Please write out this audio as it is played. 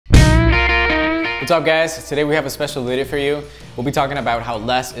What's up guys? Today we have a special video for you. We'll be talking about how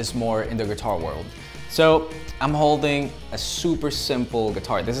less is more in the guitar world. So I'm holding a super simple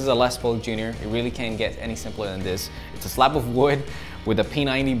guitar. This is a Les Paul Junior. It really can't get any simpler than this. It's a slab of wood with a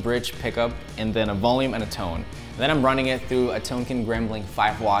P90 bridge pickup and then a volume and a tone. Then I'm running it through a Tonkin Gremlin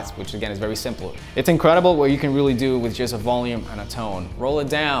 5 watts, which again is very simple. It's incredible what you can really do with just a volume and a tone. Roll it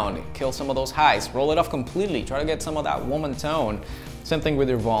down, kill some of those highs, roll it off completely, try to get some of that woman tone. Same thing with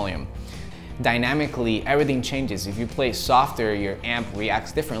your volume. Dynamically, everything changes. If you play softer, your amp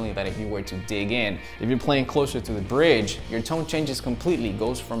reacts differently than if you were to dig in. If you're playing closer to the bridge, your tone changes completely.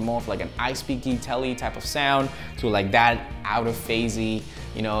 Goes from more of like an I-speaky, telly type of sound to like that out of phasey,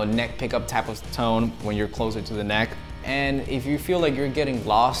 you know, neck pickup type of tone when you're closer to the neck. And if you feel like you're getting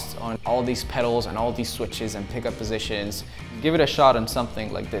lost on all these pedals and all these switches and pickup positions, give it a shot on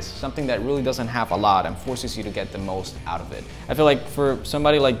something like this, something that really doesn't have a lot and forces you to get the most out of it. I feel like for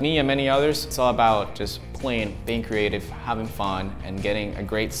somebody like me and many others, it's all about just playing, being creative, having fun, and getting a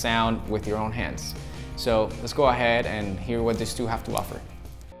great sound with your own hands. So let's go ahead and hear what these two have to offer.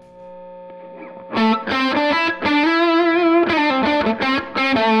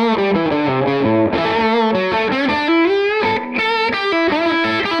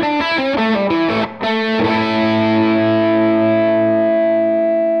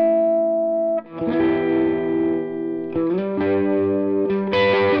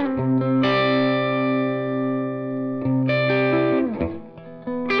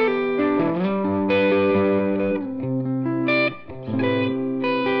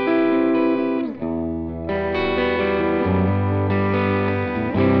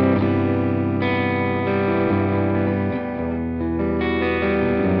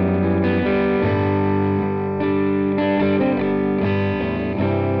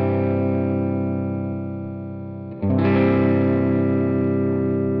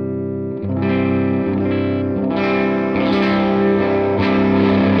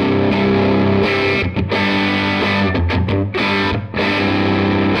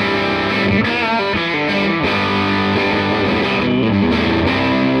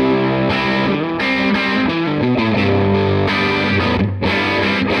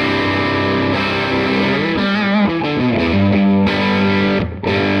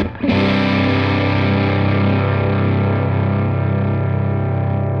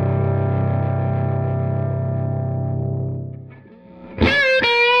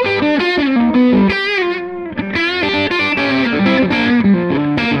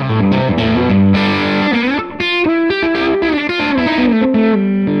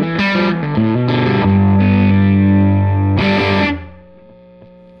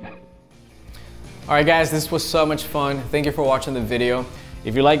 Alright guys, this was so much fun. Thank you for watching the video.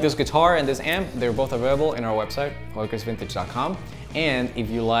 If you like this guitar and this amp, they're both available in our website, holgervintage.com. And if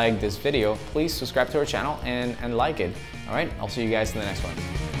you like this video, please subscribe to our channel and like it. Alright, I'll see you guys in the next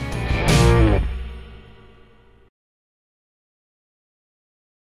one.